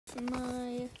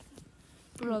my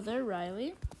brother,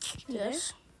 Riley. Today.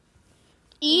 Yes.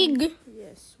 Egg.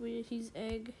 Yes, he's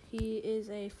Egg. He is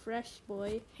a fresh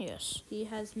boy. Yes. He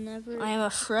has never... I am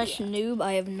a fresh noob.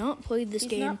 I have not played this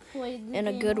game in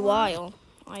a good while.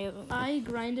 I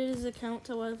grinded his account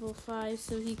to level 5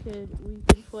 so we could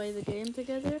play the game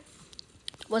together.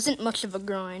 Wasn't much of a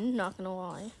grind, not gonna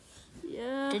lie.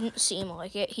 Yeah. Didn't seem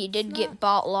like it. He did get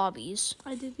bot lobbies.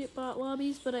 I did get bot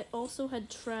lobbies, but I also had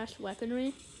trash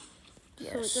weaponry.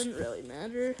 Yes. So it doesn't really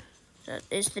matter. That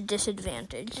is the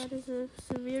disadvantage. That is a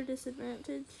severe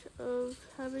disadvantage of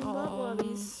having bot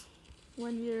lobbies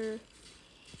when you're...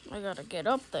 I gotta get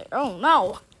up there. Oh,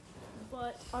 no!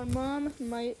 But our mom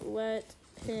might let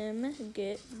him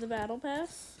get the battle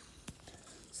pass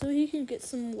so he can get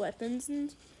some weapons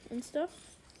and stuff.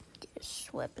 Yes,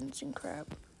 weapons and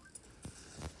crap.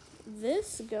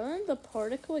 This gun, the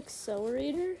particle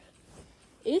accelerator,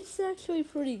 it's actually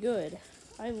pretty good.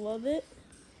 I love it.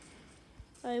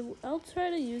 I'll try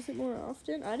to use it more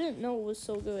often. I didn't know it was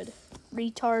so good.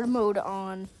 Retard mode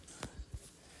on.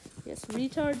 Yes,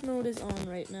 retard mode is on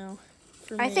right now.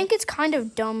 For me. I think it's kind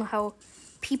of dumb how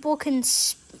people can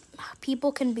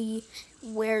be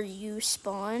where you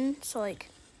spawn. So like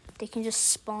they can just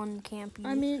spawn camp you.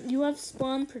 I mean, you have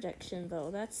spawn protection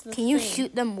though. That's the Can you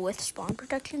shoot them with spawn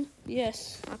protection?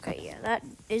 Yes. Okay, yeah, that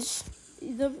is.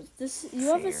 You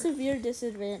have a severe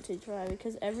disadvantage, right?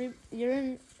 Because you're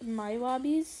in my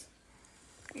lobbies.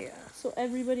 Yeah. So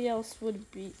everybody else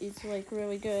is like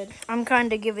really good. I'm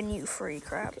kind of giving you free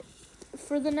crap. Okay.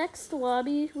 For the next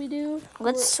lobby we do,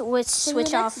 let's switch for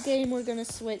the off. next game, we're gonna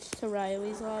switch to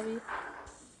Riley's lobby,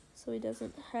 so he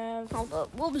doesn't have. Hold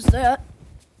up. What was that?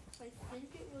 I think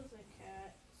it was a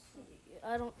cat.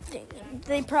 I don't think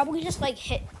they probably just like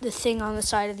hit the thing on the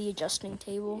side of the adjusting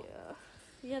table.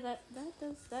 Yeah, that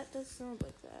does sound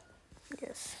like that.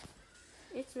 Yes.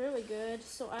 It's really good.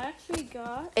 So I actually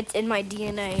got... It's in my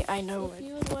DNA, I know If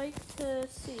you would like to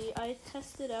see, I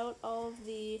tested out all of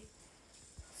the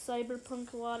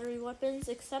Cyberpunk lottery weapons,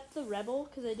 except the Rebel,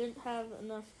 because I didn't have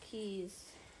enough keys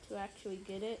to actually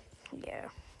get it. Yeah.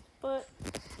 But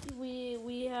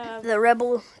we have... The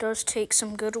Rebel does take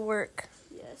some good work.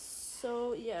 Yes.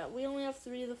 So, yeah, we only have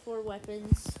 3 of the 4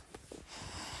 weapons.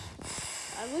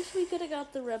 I wish we could have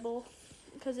got the Rebel,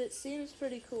 because it seems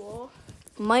pretty cool.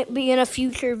 Might be in a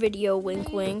future video,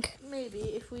 wink wink. Maybe,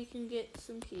 if we can get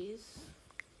some keys.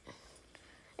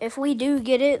 If we do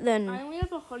get it, then... I only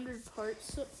have 100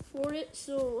 parts for it,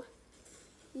 so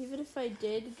even if I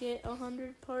did get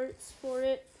 100 parts for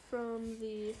it from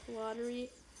the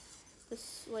lottery,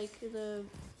 the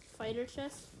fighter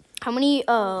chest, how many,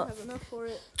 I don't have enough for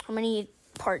it. How many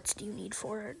parts do you need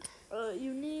for it?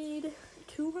 You need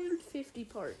 250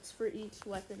 parts for each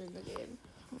weapon in the game.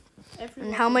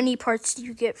 And how many parts do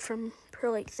you get from per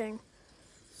like thing?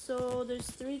 So there's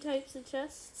 3 types of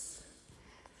chests.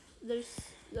 There's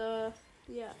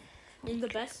in the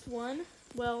best one,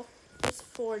 well, there's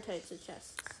 4 types of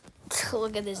chests.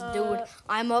 Look at this dude.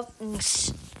 I'm up in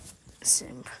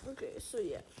sim. Okay, so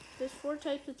yeah, there's 4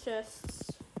 types of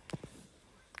chests.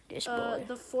 This boy.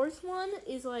 The 4th one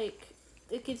is like,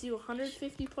 it gives you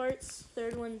 150 parts.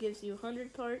 3rd one gives you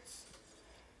 100 parts.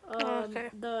 Okay.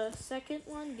 The 2nd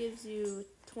one gives you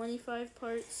 25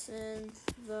 parts, and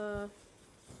the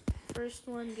 1st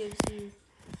one gives you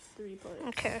 3 parts.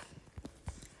 Okay.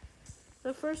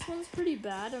 The 1st one's pretty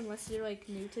bad unless you're like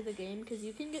new to the game, because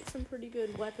you can get some pretty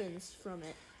good weapons from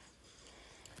it.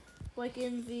 Like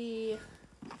in the,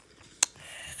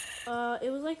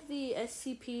 it was like the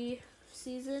SCP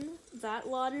season, that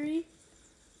lottery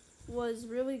was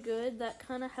really good. That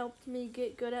kind of helped me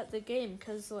get good at the game,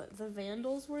 because the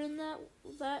Vandals were in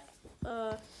that.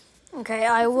 Okay,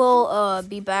 I will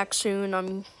be back soon.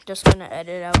 I'm just gonna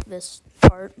edit out this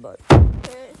part, but.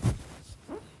 Okay.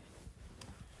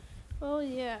 Well,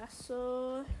 yeah,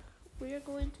 so we are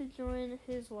going to join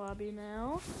his lobby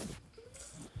now.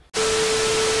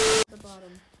 The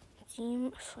bottom.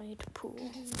 Team fight pool.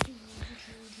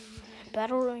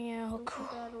 Battle Royale. Cool.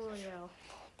 Battle Royale.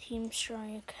 Team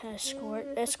strike. Escort.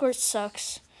 Escort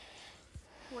sucks.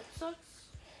 What sucks?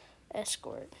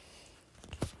 Escort.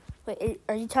 Wait,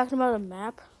 are you talking about a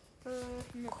map?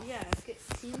 No, yeah, get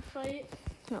team fight.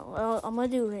 No, I'm gonna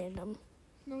do random.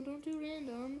 No, don't do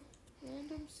random.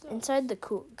 Random sucks. Inside the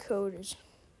code is.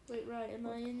 Wait, right, am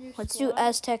I in your Let's squad? do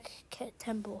Aztec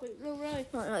Temple. Wait, no,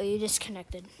 right. No, you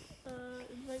disconnected.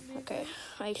 Invite me. Okay, again?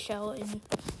 I shall.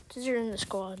 Because you're in the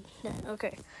squad. Yeah,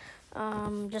 okay.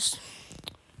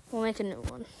 We'll make a new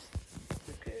one.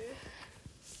 Okay.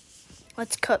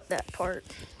 Let's cut that part.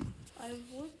 I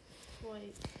would,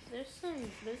 like,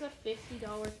 there's a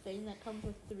 $50 thing that comes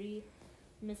with 3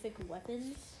 mythic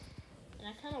weapons, and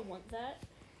I kind of want that.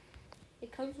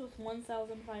 It comes with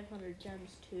 1,500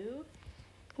 gems too.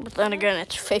 But then again,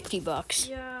 it's $50.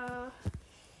 Yeah.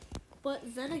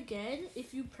 But then again,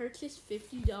 if you purchase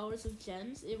 $50 of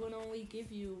gems, it would only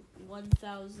give you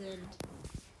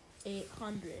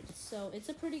 1,800. So it's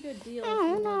a pretty good deal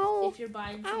if you're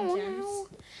buying some gems. You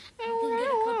can get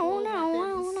a couple of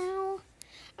weapons.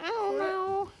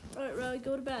 Alright, Riley,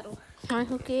 go to battle.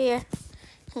 Okay.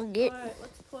 Alright,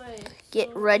 let's play.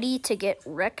 Get ready to get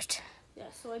wrecked. Yeah,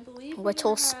 so I believe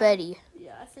Little Spetty.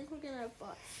 Yeah, I think we're gonna have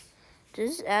bots.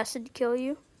 Does acid kill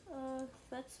you?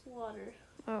 That's water.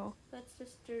 Oh. That's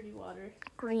just dirty water.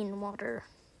 Green water.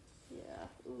 Yeah.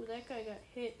 Ooh, that guy got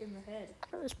hit in the head.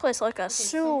 This place like a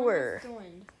sewer. Someone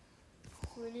has joined.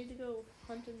 So we need to go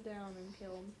hunt him down and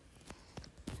kill him.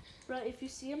 Right, if you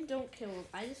see him, don't kill him.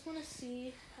 I just want to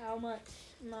see how much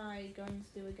my guns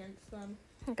do against them.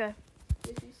 Okay.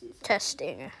 If you see something.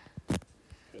 Testing.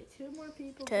 Okay, 2 more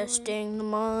people. Testing the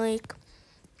mic.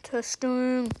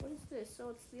 Testing. What is this?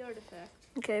 Oh, it's the artifact.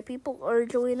 Okay, people are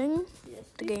joining Yes,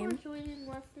 the people game. are joining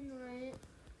left and right.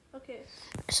 Okay.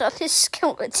 I saw this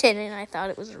skeleton and I thought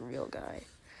it was a real guy.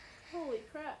 Holy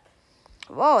crap.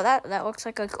 Whoa, that looks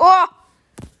like a... Oh!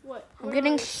 What? I'm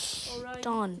getting Alright,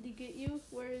 done. did he get you?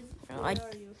 Where No, are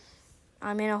you?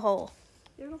 I'm in a hole.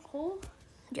 You're in a hole?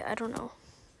 Yeah, I don't know.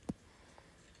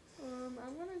 I'm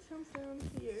gonna jump down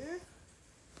here.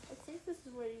 I think this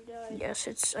is where you died. Yes,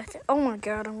 oh my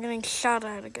god, I'm getting shot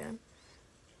at again.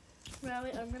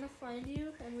 Riley, I'm gonna find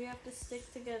you, and we have to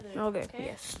stick together. Okay,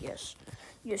 okay? yes.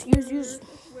 Use.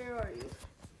 Where are you?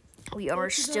 We are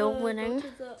still winning. Go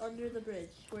to under the bridge,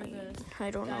 where the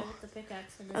I don't guy know. with the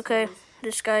pickaxe in his Okay, is.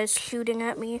 this guy's shooting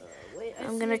at me. Wait,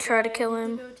 I'm gonna try to kill I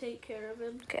him. need to go take care of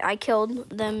him. Okay, I killed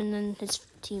them and then his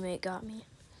teammate got me.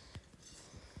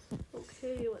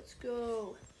 Okay, let's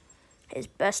go. His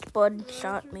best bud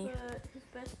shot me. His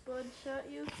best bud shot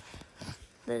you?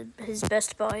 His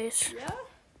best boys. Yeah?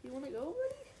 You wanna go